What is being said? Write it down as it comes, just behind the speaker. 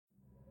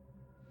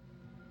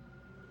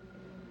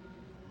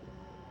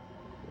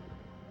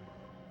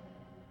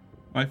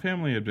My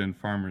family had been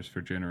farmers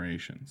for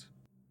generations.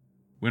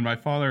 When my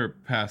father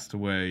passed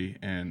away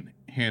and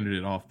handed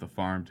it off the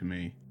farm to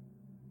me,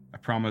 I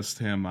promised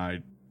him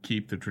I'd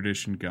keep the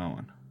tradition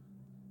going.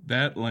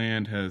 That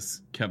land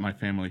has kept my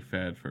family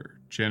fed for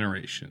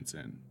generations,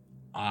 and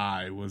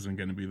I wasn't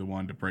going to be the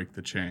one to break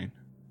the chain.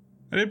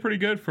 I did pretty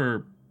good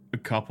for a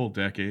couple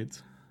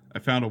decades. I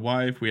found a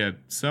wife, we had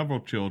several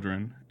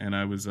children, and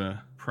I was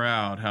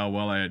proud how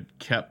well I had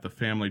kept the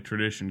family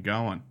tradition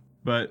going.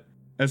 But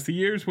as the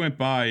years went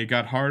by, it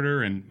got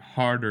harder and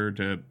harder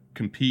to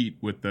compete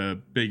with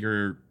the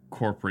bigger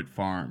corporate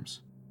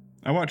farms.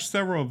 I watched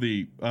several of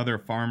the other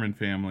farming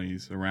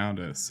families around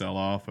us sell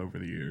off over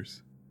the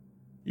years.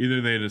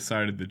 Either they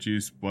decided the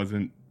juice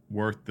wasn't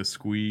worth the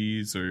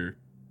squeeze, or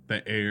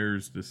the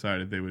heirs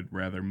decided they would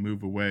rather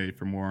move away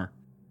for more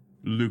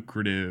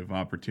lucrative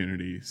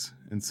opportunities.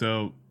 And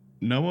so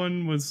no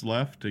one was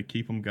left to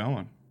keep them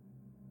going.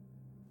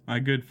 My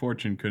good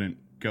fortune couldn't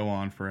go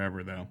on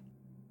forever, though.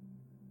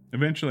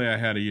 Eventually, I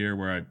had a year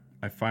where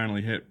I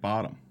finally hit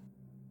bottom.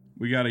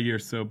 We got a year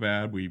so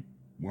bad we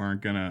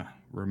weren't gonna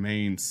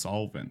remain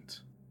solvent.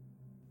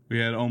 We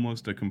had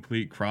almost a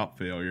complete crop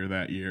failure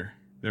that year.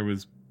 There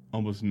was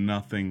almost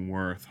nothing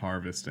worth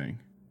harvesting.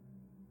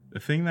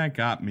 The thing that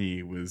got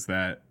me was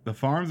that the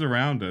farms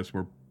around us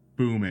were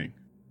booming.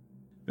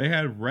 They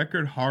had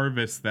record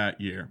harvests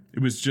that year.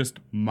 It was just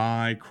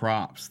my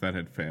crops that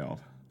had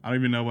failed. I don't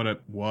even know what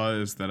it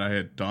was that I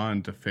had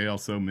done to fail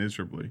so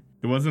miserably.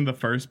 It wasn't the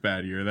first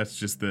bad year, that's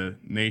just the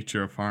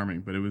nature of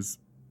farming, but it was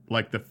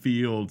like the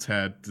fields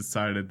had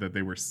decided that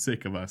they were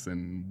sick of us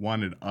and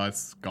wanted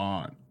us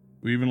gone.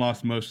 We even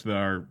lost most of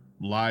our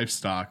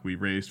livestock we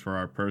raised for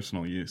our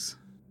personal use.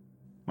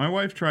 My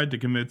wife tried to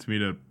convince me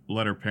to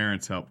let her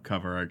parents help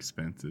cover our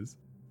expenses.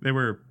 They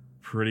were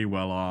pretty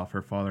well off.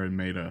 Her father had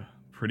made a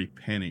pretty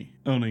penny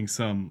owning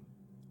some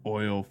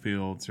oil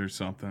fields or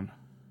something.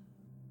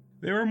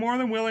 They were more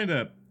than willing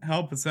to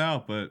help us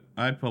out, but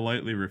I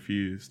politely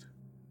refused.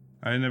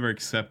 I had never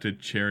accepted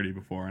charity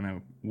before, and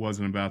I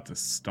wasn't about to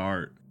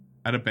start.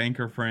 I had a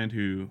banker friend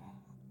who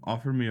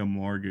offered me a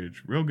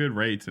mortgage, real good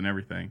rates and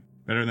everything,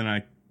 better than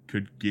I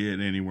could get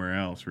anywhere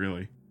else,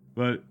 really.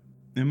 But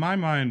in my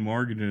mind,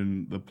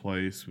 mortgaging the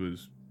place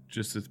was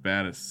just as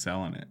bad as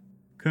selling it.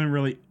 Couldn't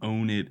really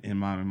own it in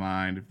my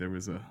mind if there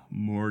was a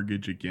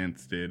mortgage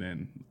against it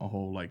and a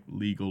whole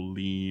legal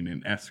lien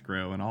and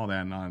escrow and all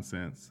that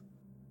nonsense.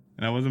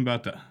 And I wasn't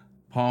about to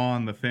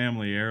pawn the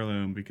family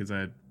heirloom because I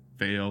had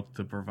failed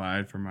to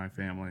provide for my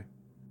family.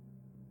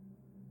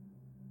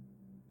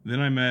 Then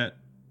I met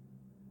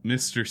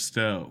Mr.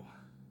 Stowe.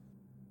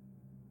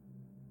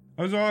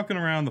 I was walking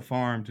around the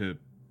farm to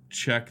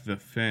check the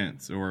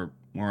fence, or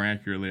more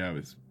accurately, I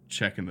was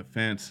checking the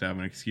fence to have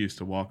an excuse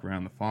to walk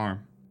around the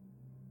farm.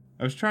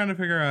 I was trying to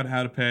figure out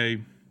how to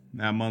pay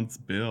that month's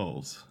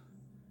bills.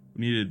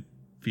 We needed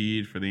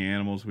feed for the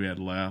animals we had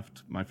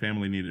left. My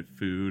family needed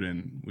food,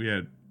 and we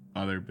had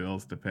other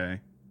bills to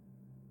pay.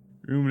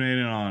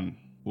 Ruminating on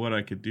what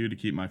I could do to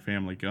keep my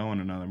family going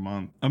another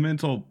month. A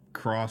mental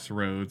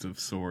crossroads of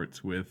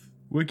sorts with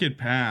wicked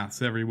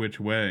paths every which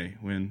way,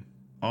 when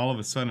all of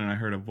a sudden I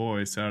heard a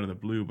voice out of the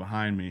blue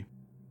behind me.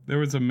 There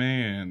was a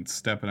man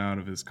stepping out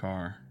of his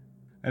car.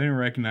 I didn't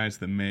recognize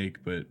the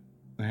make, but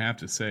I have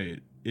to say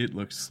it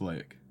looked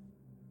slick.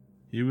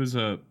 He was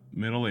a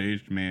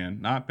middle-aged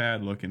man, not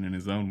bad looking in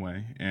his own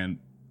way, and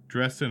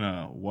dressed in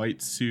a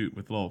white suit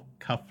with little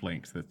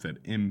cufflinks that said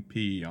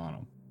MP on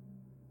them.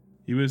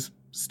 He was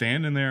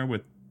standing there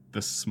with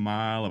the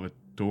smile of a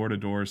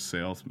door-to-door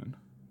salesman.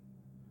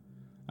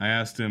 I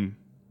asked him,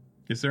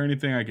 "Is there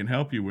anything I can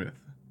help you with?"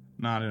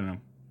 Not in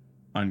an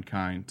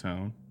unkind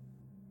tone.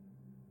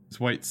 His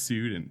white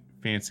suit and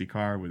fancy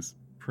car was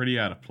pretty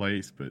out of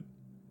place, but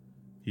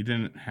he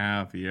didn't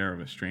have the air of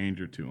a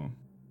stranger to him.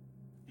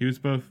 He was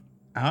both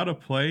out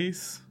of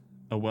place,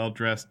 a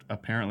well-dressed,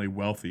 apparently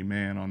wealthy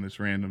man on this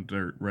random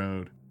dirt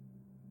road,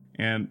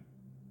 and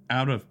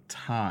out of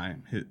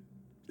time,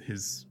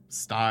 his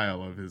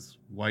style of his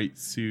white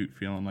suit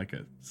feeling like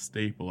a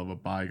staple of a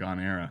bygone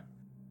era.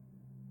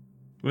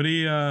 But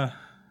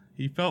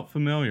he felt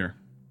familiar.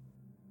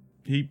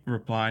 He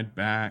replied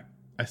back,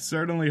 "I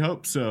certainly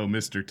hope so,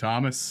 Mr.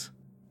 Thomas.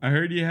 I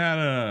heard you had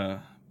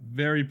a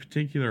very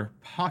particular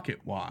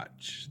pocket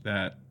watch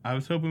that I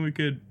was hoping we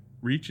could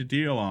reach a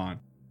deal on."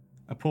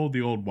 I pulled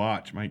the old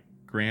watch. My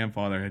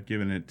grandfather had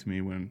given it to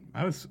me when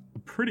I was a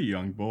pretty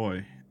young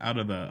boy, out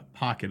of the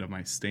pocket of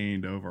my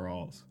stained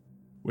overalls.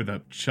 With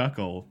a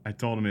chuckle, I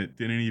told him it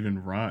didn't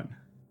even run.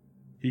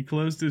 He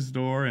closed his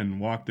door and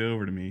walked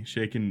over to me,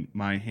 shaking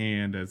my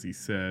hand as he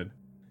said,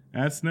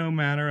 "That's no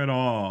matter at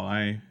all.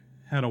 I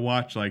had a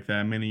watch like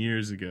that many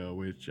years ago,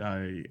 which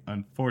I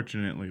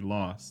unfortunately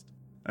lost.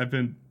 I've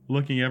been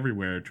looking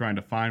everywhere trying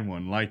to find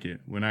one like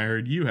it. When I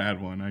heard you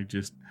had one, I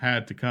just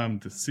had to come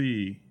to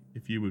see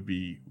if you would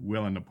be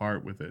willing to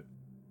part with it."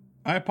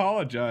 I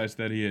apologized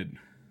that he had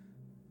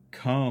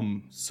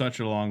come such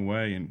a long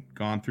way and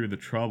gone through the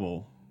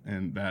trouble,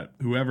 and that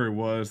whoever it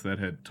was that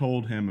had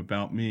told him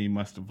about me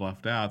must have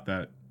left out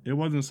that it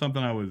wasn't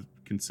something I was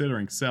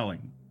considering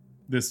selling.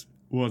 This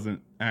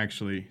wasn't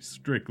actually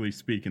strictly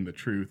speaking the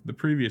truth. The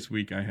previous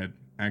week I had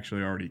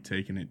actually already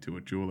taken it to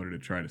a jeweler to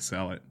try to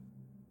sell it.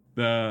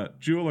 The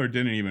jeweler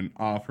didn't even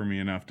offer me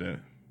enough to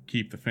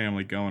keep the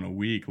family going a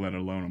week, let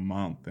alone a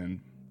month, and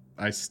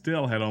I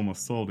still had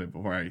almost sold it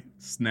before I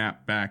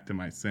snapped back to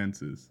my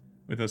senses.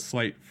 With a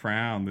slight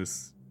frown,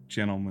 this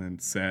gentleman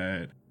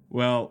said,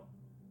 "Well,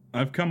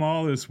 I've come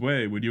all this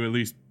way. Would you at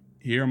least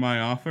hear my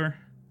offer?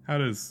 How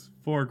does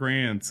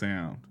 $4,000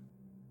 sound?"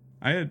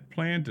 I had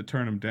planned to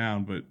turn him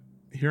down, but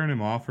hearing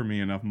him offer me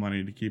enough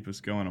money to keep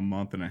us going a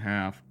month and a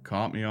half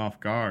caught me off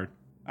guard.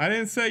 I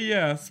didn't say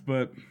yes,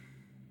 but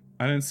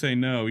I didn't say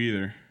no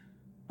either.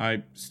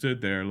 I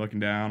stood there looking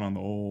down on the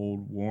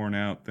old,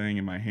 worn-out thing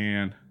in my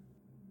hand.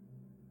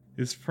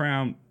 His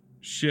frown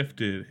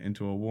shifted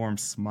into a warm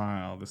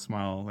smile, the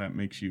smile that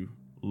makes you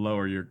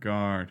lower your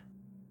guard.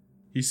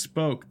 He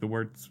spoke, the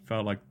words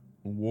felt like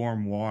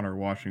warm water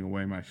washing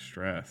away my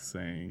stress,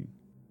 saying,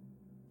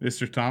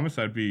 "Mr. Thomas,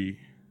 I'd be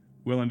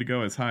willing to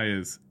go as high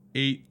as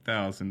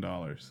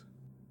 $8,000.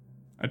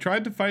 I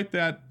tried to fight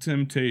that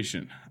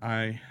temptation.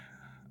 I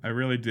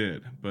really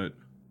did, but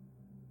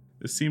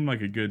this seemed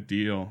like a good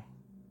deal.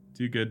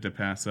 Too good to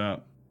pass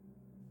up.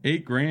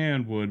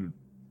 $8,000 would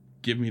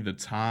give me the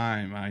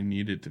time I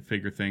needed to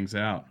figure things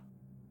out.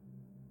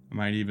 I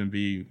might even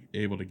be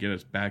able to get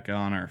us back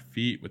on our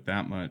feet with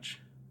that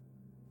much."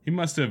 He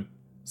must have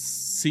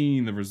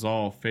seen the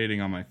resolve fading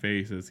on my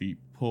face as he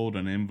pulled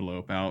an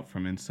envelope out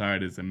from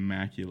inside his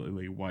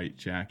immaculately white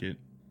jacket.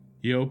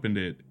 He opened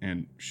it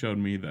and showed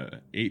me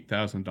the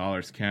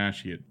 $8,000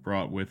 cash he had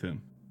brought with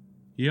him.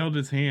 He held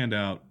his hand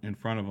out in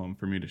front of him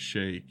for me to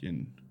shake,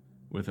 and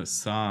with a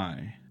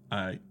sigh,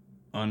 I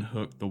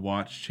unhooked the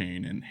watch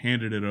chain and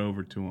handed it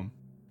over to him,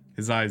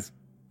 his eyes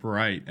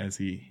bright as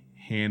he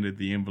handed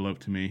the envelope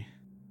to me.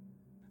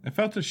 I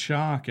felt a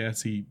shock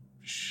as he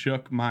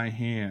shook my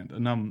hand, a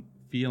numb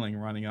feeling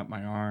running up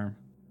my arm.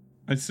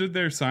 I stood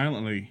there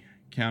silently,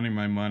 counting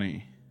my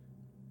money.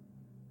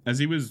 As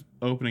he was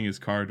opening his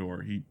car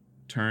door, he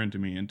turned to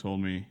me and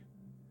told me,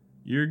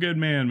 "You're a good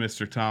man,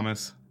 Mr.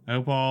 Thomas. I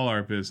hope all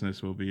our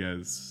business will be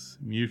as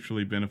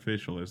mutually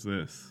beneficial as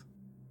this."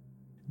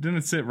 It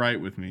didn't sit right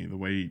with me the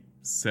way he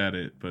said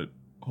it, but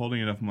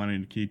holding enough money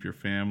to keep your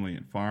family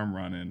and farm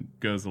running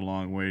goes a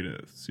long way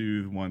to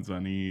soothe one's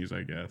unease,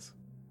 I guess.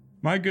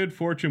 My good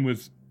fortune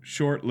was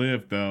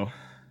short-lived, though.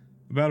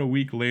 About a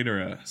week later,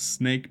 a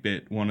snake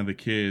bit one of the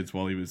kids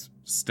while he was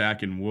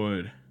stacking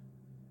wood.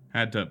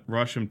 Had to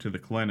rush him to the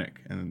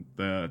clinic, and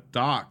the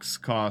docs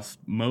cost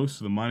most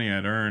of the money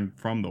I'd earned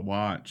from the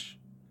watch.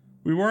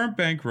 We weren't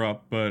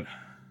bankrupt, but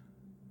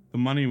the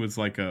money was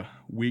like a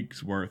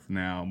week's worth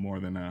now, more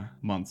than a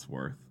month's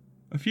worth.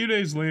 A few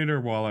days later,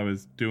 while I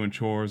was doing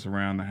chores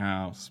around the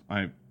house,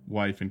 my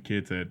wife and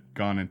kids had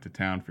gone into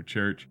town for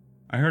church,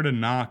 I heard a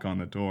knock on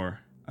the door.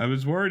 I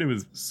was worried it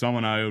was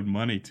someone I owed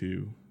money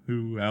to.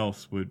 Who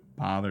else would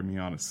bother me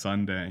on a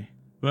Sunday?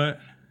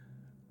 But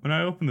when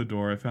I opened the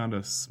door, I found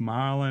a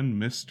smiling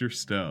Mr.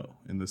 Stowe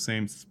in the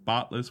same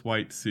spotless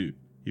white suit.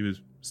 He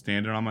was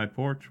standing on my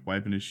porch,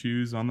 wiping his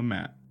shoes on the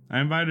mat. I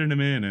invited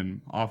him in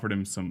and offered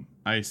him some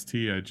iced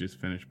tea I'd just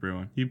finished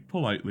brewing. He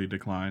politely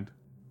declined.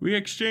 We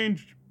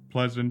exchanged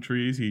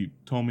pleasantries. He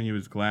told me he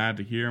was glad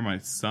to hear my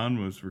son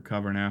was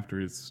recovering after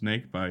his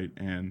snake bite,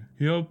 and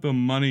he hoped the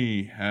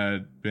money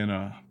had been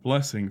a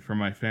blessing for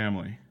my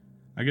family.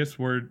 I guess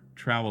word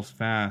travels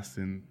fast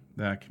in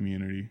that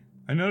community.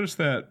 I noticed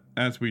that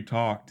as we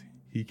talked,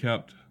 he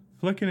kept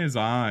flicking his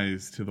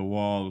eyes to the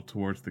wall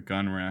towards the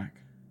gun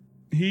rack.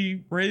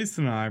 He raised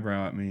an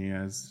eyebrow at me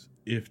as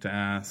if to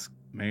ask,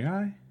 "May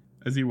I?"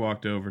 as he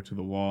walked over to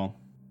the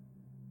wall.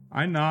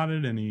 I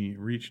nodded and he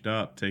reached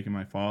up, taking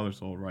my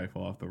father's old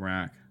rifle off the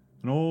rack.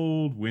 An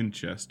old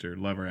Winchester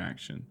lever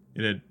action.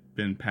 It had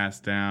been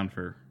passed down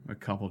for a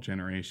couple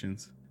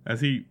generations. As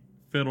he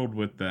fiddled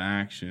with the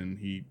action,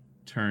 he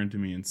turned to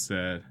me and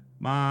said,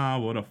 "Ma,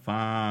 what a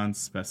fine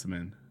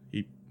specimen."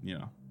 He,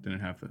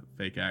 didn't have the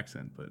fake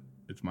accent, but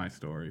it's my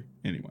story.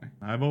 Anyway,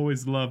 I've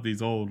always loved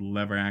these old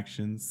lever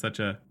actions, such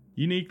a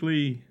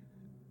uniquely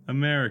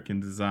American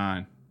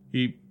design.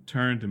 He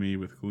turned to me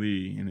with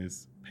glee in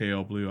his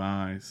pale blue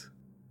eyes.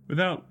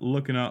 Without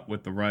looking up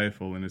with the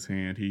rifle in his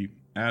hand, he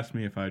asked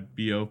me if I'd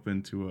be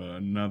open to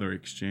another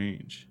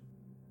exchange.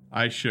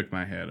 I shook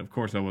my head. Of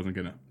course I wasn't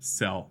going to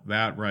sell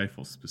that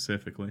rifle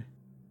specifically.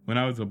 When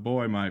I was a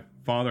boy, my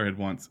father had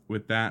once,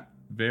 with that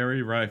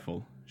very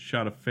rifle,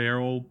 shot a fair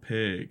old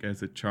pig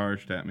as it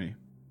charged at me.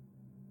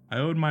 I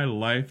owed my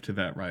life to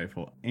that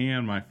rifle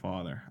and my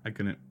father. I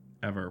couldn't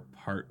ever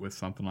part with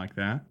something like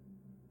that.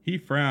 He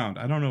frowned.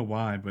 I don't know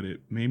why, but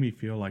it made me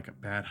feel like a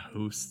bad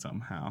host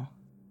somehow.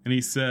 And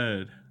he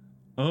said,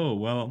 "Oh,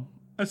 well,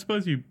 I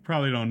suppose you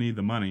probably don't need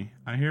the money.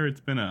 I hear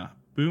it's been a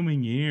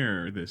booming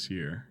year this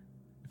year."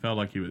 It felt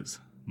like he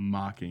was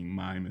mocking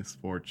my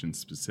misfortune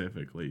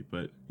specifically,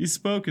 but he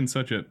spoke in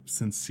such a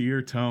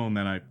sincere tone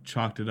that I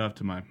chalked it up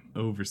to my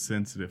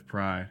oversensitive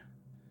pride.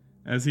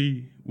 As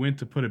he went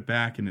to put it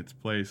back in its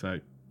place,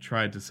 I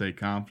tried to say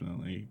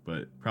confidently,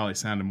 but probably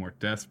sounded more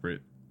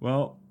desperate,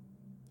 "Well,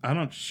 I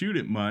don't shoot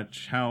it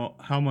much.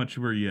 How much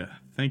were you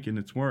thinking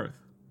it's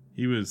worth?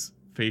 He was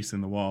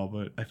facing the wall,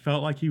 but I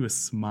felt like he was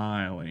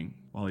smiling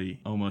while he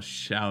almost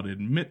shouted,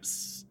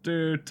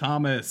 "Mr.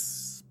 Thomas,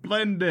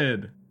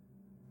 splendid!"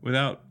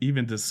 Without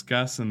even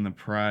discussing the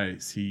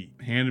price, he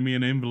handed me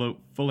an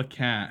envelope full of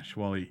cash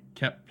while he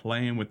kept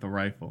playing with the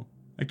rifle.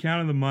 I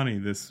counted the money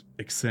this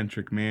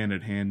eccentric man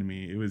had handed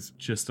me. It was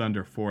just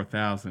under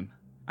 $4,000.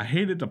 I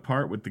hated to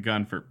part with the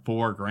gun for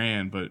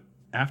 $4,000, but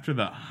after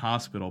the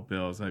hospital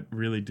bills, I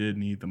really did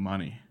need the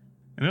money.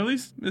 And at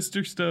least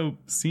Mr. Stowe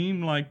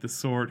seemed like the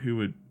sort who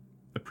would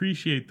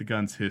appreciate the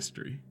gun's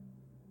history.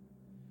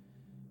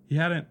 He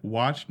hadn't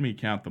watched me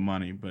count the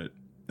money, but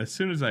as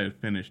soon as I had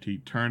finished, he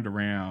turned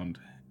around,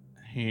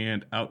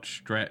 hand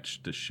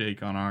outstretched to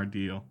shake on our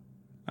deal.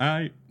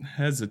 I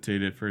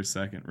hesitated for a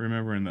second,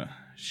 remembering the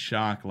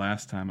shock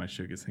last time I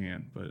shook his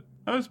hand, but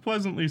I was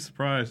pleasantly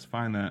surprised to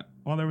find that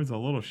while there was a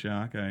little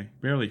shock, I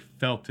barely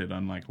felt it,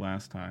 unlike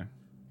last time.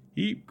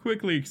 He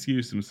quickly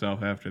excused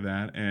himself after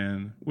that,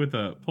 and with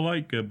a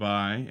polite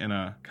goodbye and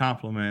a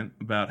compliment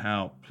about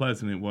how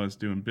pleasant it was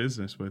doing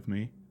business with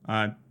me,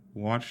 I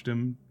watched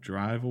him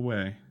drive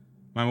away.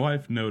 My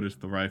wife noticed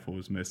the rifle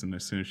was missing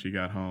as soon as she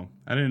got home.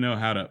 I didn't know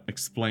how to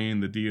explain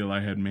the deal I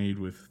had made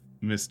with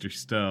Mr.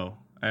 Stowe.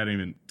 I hadn't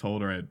even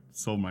told her I had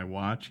sold my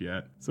watch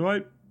yet, so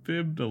I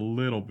fibbed a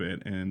little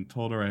bit and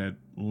told her I had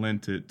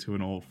lent it to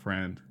an old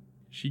friend.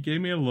 She gave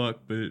me a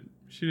look, but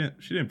she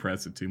didn't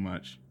press it too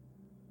much.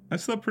 I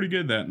slept pretty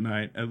good that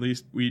night. At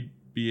least we'd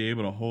be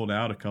able to hold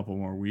out a couple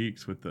more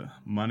weeks with the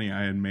money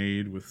I had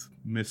made with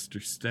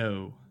Mr.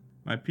 Stowe.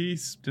 My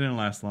peace didn't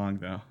last long,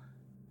 though.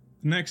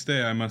 The next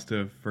day, I must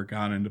have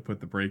forgotten to put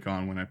the brake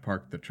on when I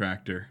parked the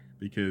tractor,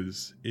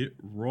 because it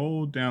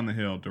rolled down the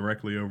hill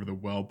directly over the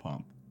well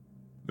pump.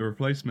 The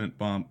replacement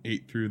bump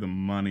ate through the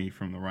money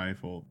from the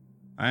rifle.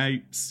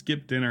 I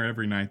skipped dinner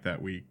every night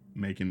that week,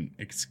 making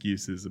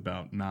excuses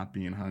about not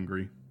being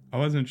hungry. I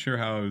wasn't sure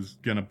how I was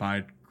going to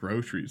buy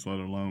groceries, let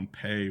alone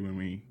pay when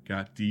we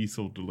got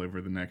diesel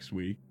delivered the next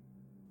week.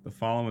 The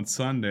following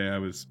Sunday, I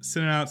was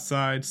sitting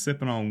outside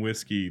sipping on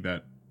whiskey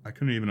that I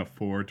couldn't even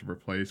afford to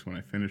replace when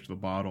I finished the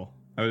bottle.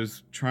 I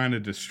was trying to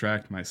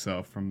distract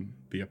myself from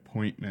the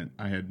appointment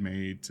I had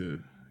made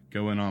to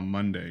go in on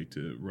Monday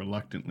to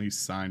reluctantly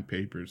sign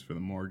papers for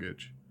the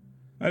mortgage.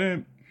 I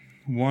didn't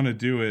want to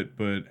do it,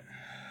 but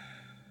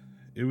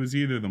it was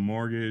either the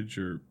mortgage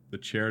or the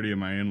charity of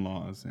my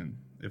in-laws, and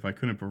if I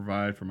couldn't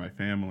provide for my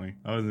family,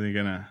 I wasn't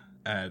going to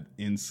add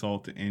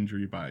insult to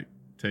injury by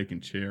taking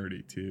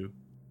charity too.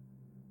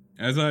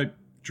 As I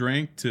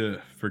drank to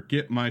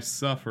forget my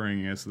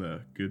suffering, as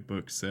the good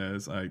book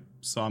says, I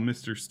saw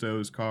Mr.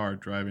 Stowe's car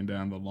driving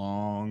down the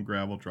long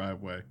gravel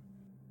driveway.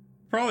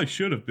 Probably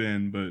should have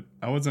been, but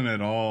I wasn't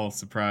at all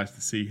surprised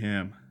to see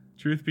him.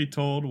 Truth be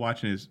told,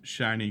 watching his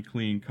shiny,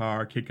 clean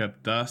car kick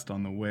up dust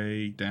on the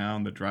way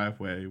down the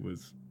driveway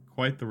was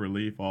quite the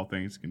relief, all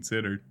things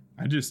considered.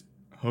 I just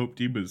hoped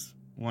he was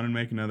wanting to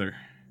make another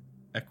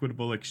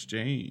equitable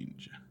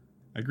exchange.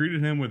 I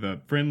greeted him with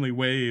a friendly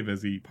wave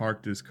as he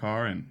parked his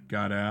car and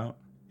got out.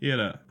 He had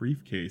a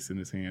briefcase in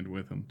his hand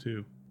with him,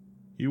 too.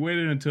 He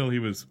waited until he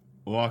was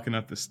walking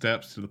up the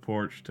steps to the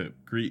porch to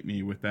greet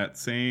me with that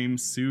same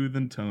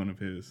soothing tone of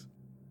his.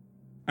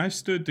 I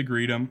stood to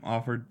greet him,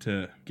 offered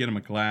to get him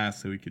a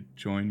glass so he could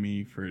join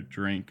me for a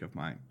drink of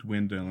my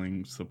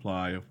dwindling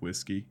supply of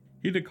whiskey.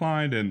 He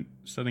declined and,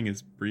 setting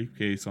his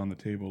briefcase on the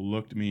table,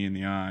 looked me in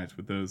the eyes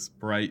with those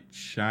bright,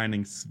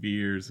 shining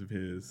spheres of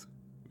his.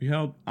 We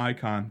held eye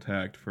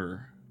contact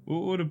for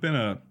what would have been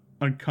an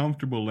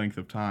uncomfortable length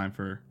of time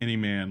for any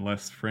man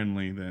less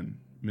friendly than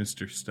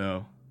Mr.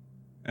 Stowe.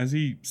 As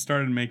he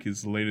started to make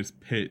his latest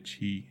pitch,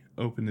 he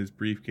opened his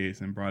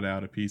briefcase and brought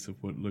out a piece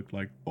of what looked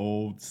like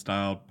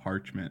old-styled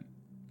parchment.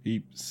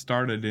 He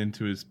started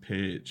into his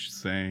pitch,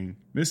 saying,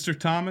 "Mr.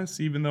 Thomas,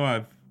 even though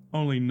I've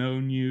only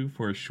known you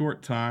for a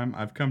short time,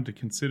 I've come to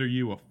consider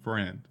you a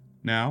friend.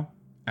 Now,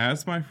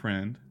 as my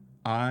friend,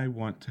 I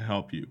want to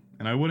help you,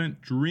 and I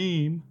wouldn't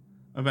dream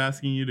of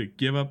asking you to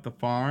give up the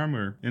farm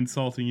or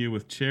insulting you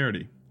with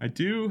charity. I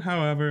do,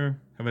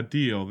 however, have a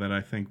deal that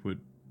I think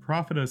would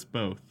profit us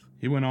both."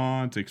 He went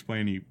on to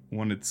explain he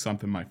wanted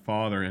something my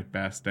father had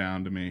passed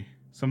down to me,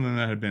 something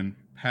that had been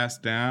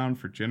passed down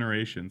for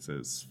generations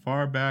as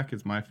far back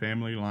as my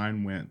family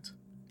line went.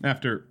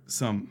 After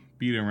some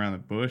beating around the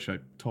bush, I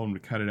told him to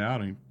cut it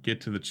out and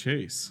get to the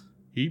chase.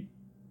 He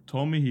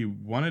told me he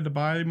wanted to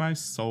buy my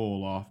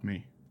soul off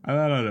me. I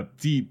let out a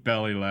deep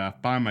belly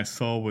laugh. Buying my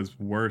soul was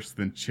worse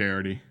than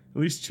charity.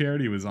 At least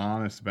charity was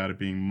honest about it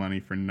being money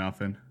for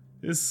nothing.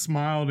 His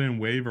smile didn't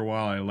waver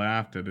while I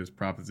laughed at his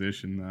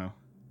proposition, though.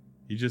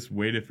 He just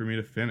waited for me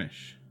to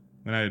finish.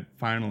 When I had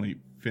finally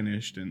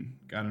finished and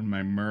gotten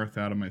my mirth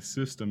out of my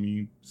system,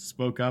 he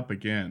spoke up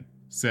again.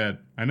 Said,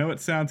 "I know it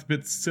sounds a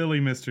bit silly,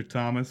 Mr.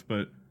 Thomas,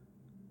 but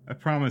I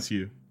promise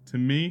you, to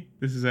me,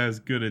 this is as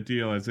good a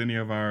deal as any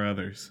of our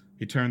others."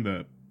 He turned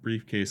the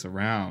briefcase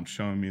around,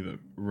 showing me the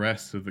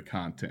rest of the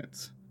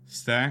contents.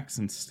 Stacks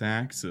and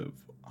stacks of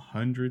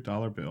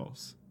 $100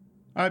 bills.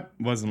 I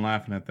wasn't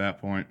laughing at that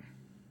point.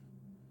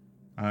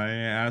 I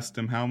asked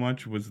him how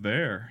much was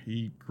there.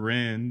 He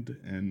grinned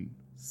and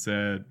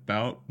said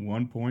about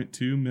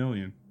 1.2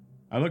 million.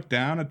 I looked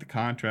down at the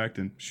contract,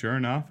 and sure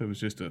enough, it was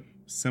just a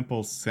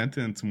simple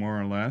sentence, more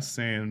or less,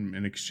 saying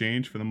in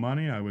exchange for the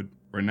money, I would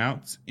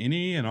renounce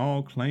any and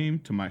all claim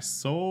to my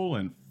soul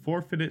and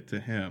forfeit it to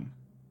him.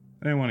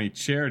 I didn't want any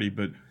charity,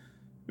 but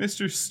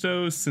Mr.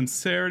 Stowe's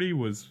sincerity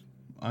was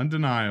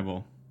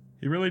undeniable.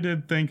 He really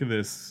did think of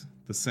this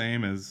the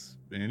same as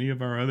any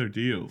of our other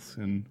deals,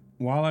 and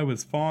while I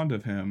was fond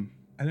of him,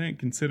 I didn't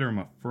consider him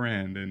a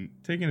friend, and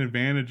taking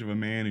advantage of a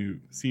man who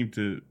seemed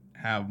to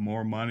have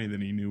more money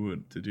than he knew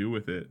what to do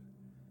with it,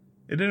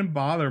 it didn't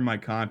bother my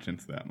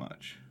conscience that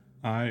much.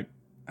 I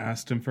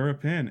asked him for a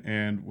pen,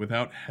 and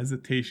without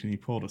hesitation he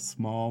pulled a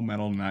small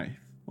metal knife,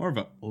 more of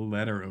a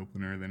letter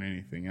opener than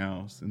anything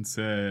else, and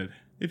said,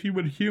 if you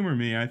would humor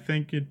me, I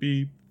think it'd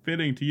be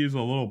fitting to use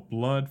a little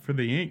blood for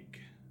the ink.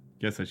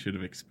 Guess I should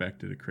have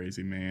expected a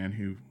crazy man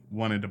who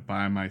wanted to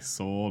buy my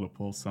soul to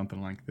pull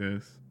something like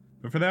this.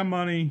 But for that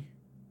money,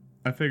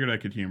 I figured I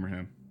could humor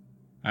him.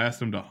 I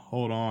asked him to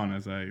hold on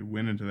as I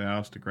went into the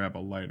house to grab a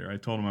lighter. I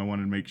told him I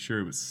wanted to make sure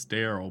it was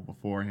sterile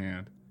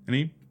beforehand, and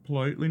he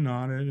politely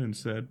nodded and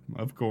said,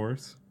 of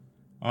course.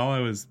 While I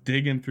was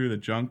digging through the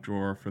junk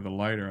drawer for the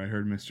lighter, I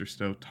heard Mr.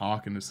 Stowe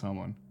talking to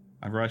someone.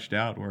 I rushed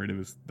out, worried it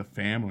was the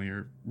family,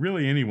 or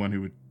really anyone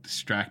who would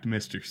distract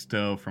Mr.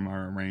 Stowe from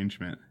our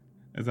arrangement.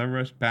 As I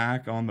rushed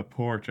back on the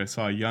porch, I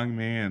saw a young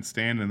man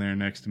standing there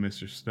next to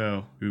Mr.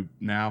 Stowe, who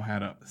now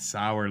had a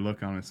sour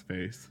look on his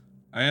face.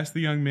 I asked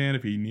the young man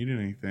if he needed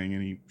anything,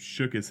 and he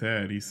shook his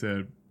head. He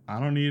said, I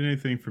don't need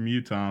anything from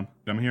you, Tom.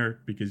 I'm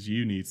here because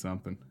you need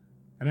something.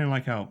 I didn't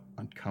like how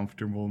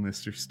uncomfortable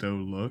Mr. Stowe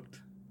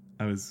looked.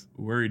 I was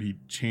worried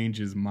he'd change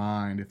his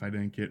mind if I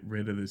didn't get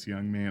rid of this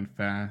young man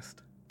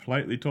fast.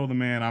 Politely told the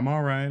man, I'm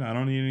all right, I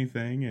don't need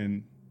anything,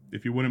 and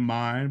if you wouldn't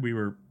mind, we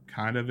were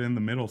kind of in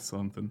the middle of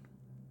something.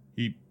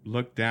 He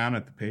looked down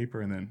at the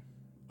paper and then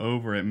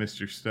over at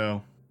Mr.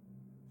 Stowe.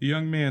 The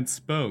young man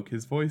spoke.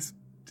 His voice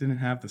didn't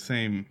have the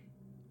same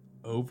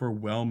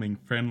overwhelming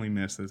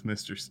friendliness as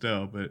Mr.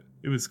 Stowe, but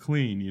it was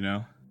clean, you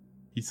know.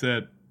 He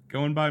said,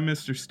 going by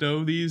Mr.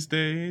 Stowe these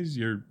days,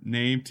 your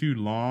name too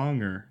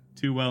long or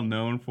too well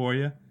known for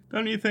you?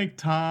 Don't you think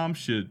Tom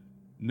should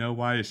know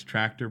why his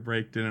tractor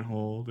brake didn't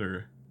hold,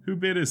 or who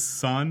bit his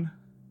son?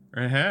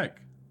 Or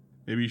heck,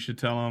 maybe you should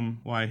tell him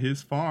why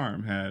his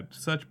farm had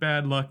such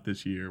bad luck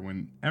this year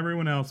when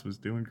everyone else was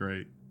doing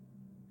great.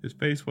 His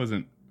face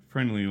wasn't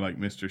friendly like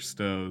Mr.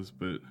 Stowe's,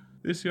 but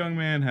this young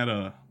man had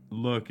a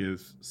look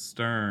as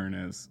stern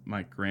as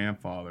my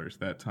grandfather's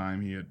that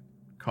time he had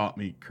caught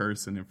me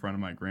cursing in front of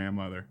my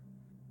grandmother.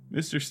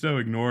 Mr. Stowe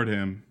ignored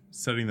him,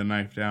 setting the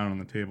knife down on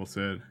the table,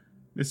 said,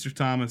 Mr.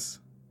 Thomas,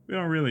 we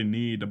don't really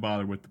need to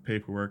bother with the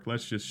paperwork.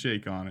 Let's just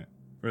shake on it.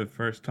 For the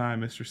first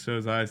time, Mr.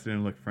 Stowe's eyes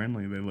didn't look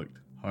friendly. They looked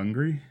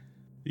hungry.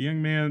 The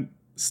young man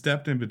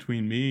stepped in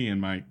between me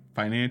and my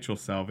financial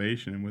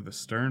salvation, and with a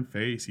stern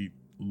face, he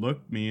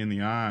looked me in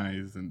the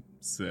eyes and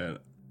said,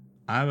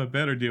 I have a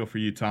better deal for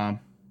you, Tom.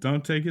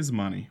 Don't take his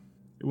money.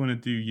 It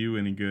wouldn't do you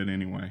any good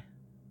anyway.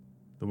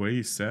 The way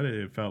he said it,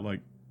 it felt like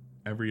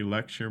every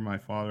lecture my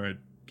father had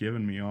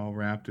given me all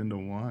wrapped into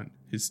one.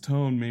 His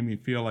tone made me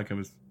feel like I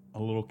was a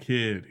little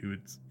kid who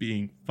was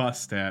being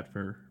fussed at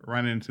for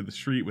running into the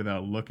street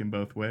without looking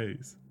both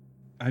ways.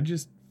 I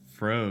just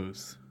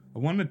froze. I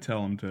wanted to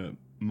tell him to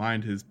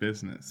mind his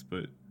business,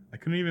 but I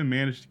couldn't even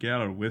manage to get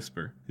out a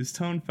whisper. His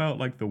tone felt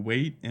like the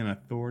weight and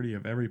authority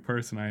of every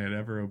person I had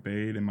ever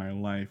obeyed in my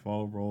life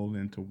all rolled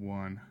into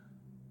one.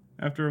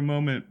 After a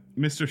moment,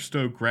 Mr.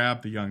 Stowe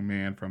grabbed the young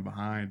man from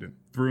behind and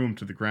threw him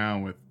to the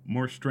ground with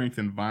more strength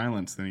and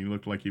violence than he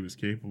looked like he was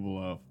capable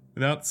of.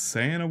 Without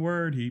saying a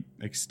word, he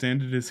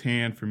extended his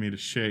hand for me to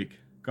shake.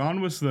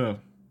 Gone was the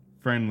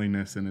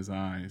friendliness in his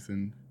eyes,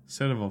 and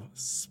instead of a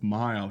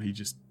smile, he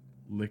just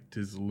licked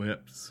his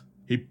lips.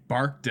 He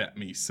barked at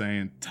me,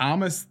 saying,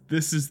 Thomas,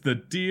 this is the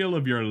deal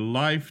of your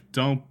life.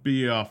 Don't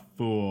be a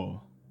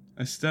fool.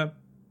 I stepped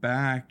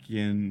back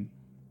in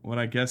what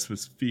I guess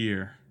was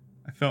fear.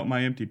 I felt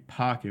my empty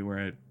pocket where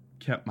I had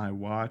kept my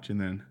watch, and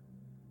then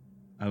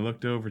I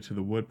looked over to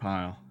the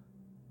woodpile.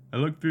 I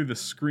looked through the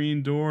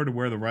screen door to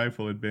where the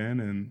rifle had been,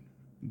 and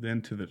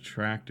then to the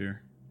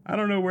tractor. I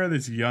don't know where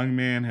this young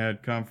man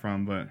had come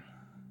from, but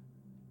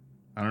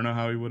I don't know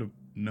how he would have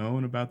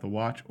known about the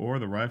watch or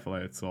the rifle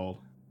I had sold.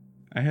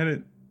 I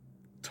hadn't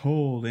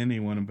told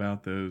anyone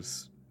about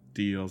those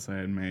deals I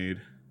had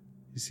made.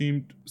 He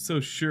seemed so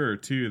sure,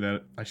 too,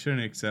 that I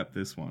shouldn't accept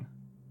this one.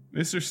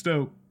 Mr.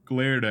 Stowe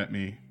glared at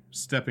me,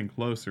 stepping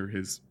closer,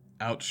 his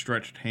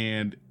outstretched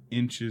hand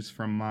inches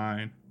from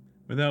mine.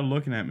 Without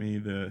looking at me,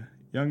 the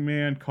young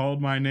man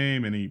called my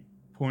name and he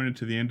pointed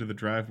to the end of the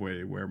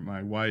driveway where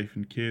my wife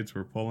and kids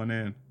were pulling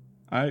in.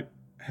 I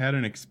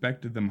hadn't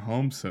expected them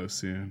home so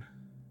soon.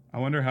 I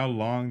wonder how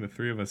long the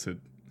three of us had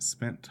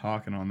spent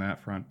talking on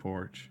that front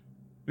porch.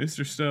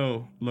 Mr.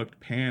 Stowe looked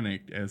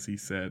panicked as he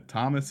said,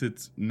 Thomas,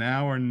 it's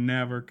now or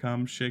never.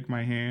 Come shake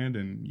my hand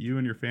and you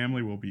and your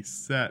family will be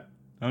set.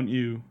 Don't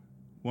you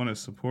want to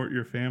support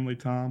your family,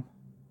 Tom?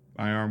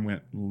 My arm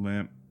went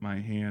limp,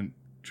 my hand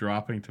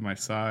dropping to my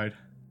side.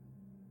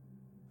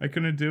 I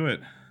couldn't do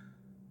it.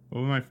 What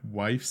would my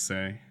wife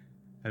say?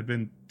 I'd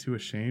been too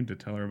ashamed to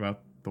tell her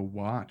about the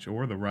watch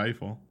or the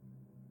rifle.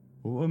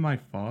 What would my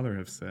father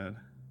have said?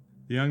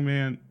 The young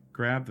man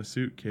grabbed the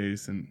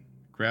suitcase and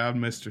grabbed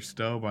Mr.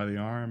 Stowe by the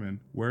arm, and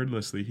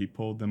wordlessly he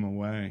pulled them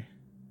away.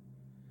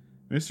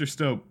 Mr.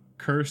 Stowe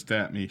cursed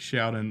at me,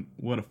 shouting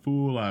what a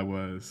fool I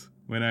was.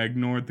 When I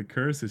ignored the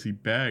curses, he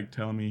begged,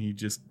 telling me he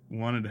just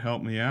wanted to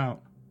help me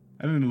out.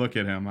 I didn't look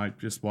at him. I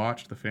just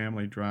watched the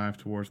family drive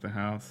towards the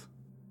house.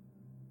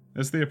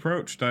 As they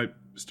approached, I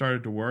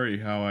started to worry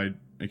how I'd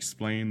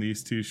explain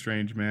these two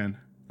strange men.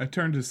 I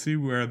turned to see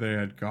where they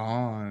had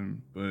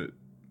gone, but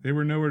they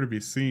were nowhere to be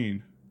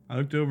seen. I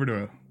looked over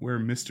to where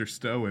Mr.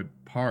 Stowe had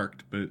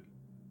parked, but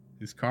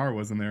his car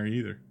wasn't there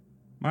either.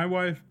 My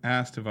wife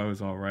asked if I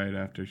was all right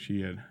after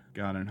she had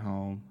gotten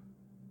home.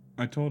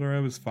 I told her I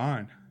was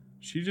fine.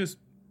 She just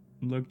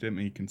looked at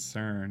me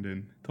concerned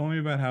and told me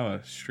about how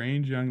a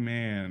strange young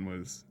man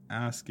was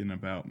asking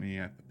about me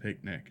at the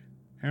picnic.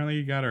 Apparently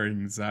he got her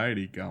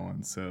anxiety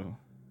going, so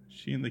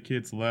she and the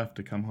kids left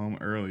to come home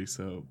early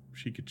so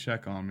she could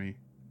check on me.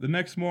 The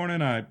next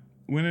morning I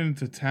went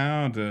into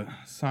town to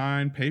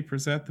sign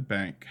papers at the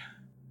bank.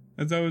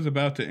 As I was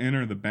about to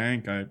enter the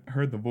bank, I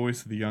heard the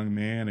voice of the young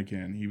man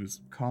again. He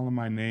was calling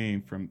my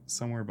name from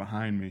somewhere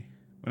behind me.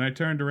 When I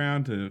turned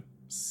around to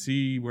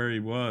see where he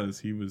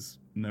was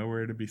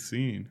nowhere to be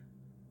seen.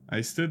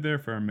 I stood there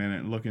for a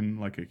minute looking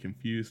like a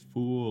confused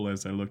fool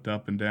as I looked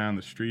up and down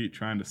the street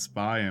trying to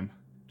spy him.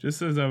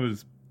 Just as I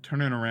was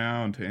turning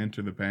around to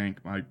enter the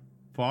bank, my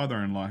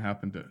father-in-law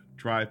happened to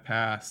drive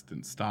past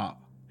and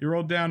stop. He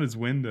rolled down his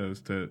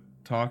windows to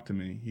talk to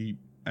me. He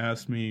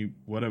asked me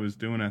what I was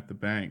doing at the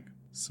bank.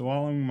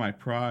 Swallowing my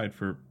pride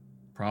for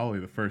probably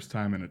the first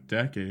time in a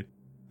decade,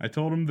 I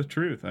told him the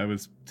truth. I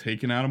was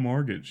taking out a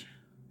mortgage.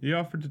 He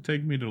offered to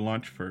take me to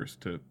lunch first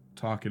to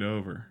talk it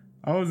over.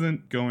 I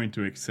wasn't going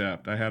to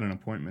accept. I had an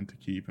appointment to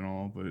keep and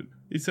all, but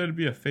he said it'd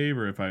be a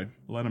favor if I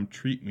let him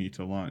treat me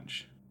to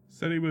lunch.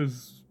 Said he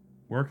was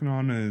working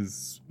on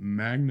his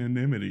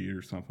magnanimity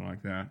or something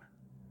like that.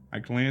 I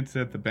glanced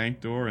at the bank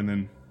door and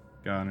then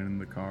got in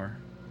the car.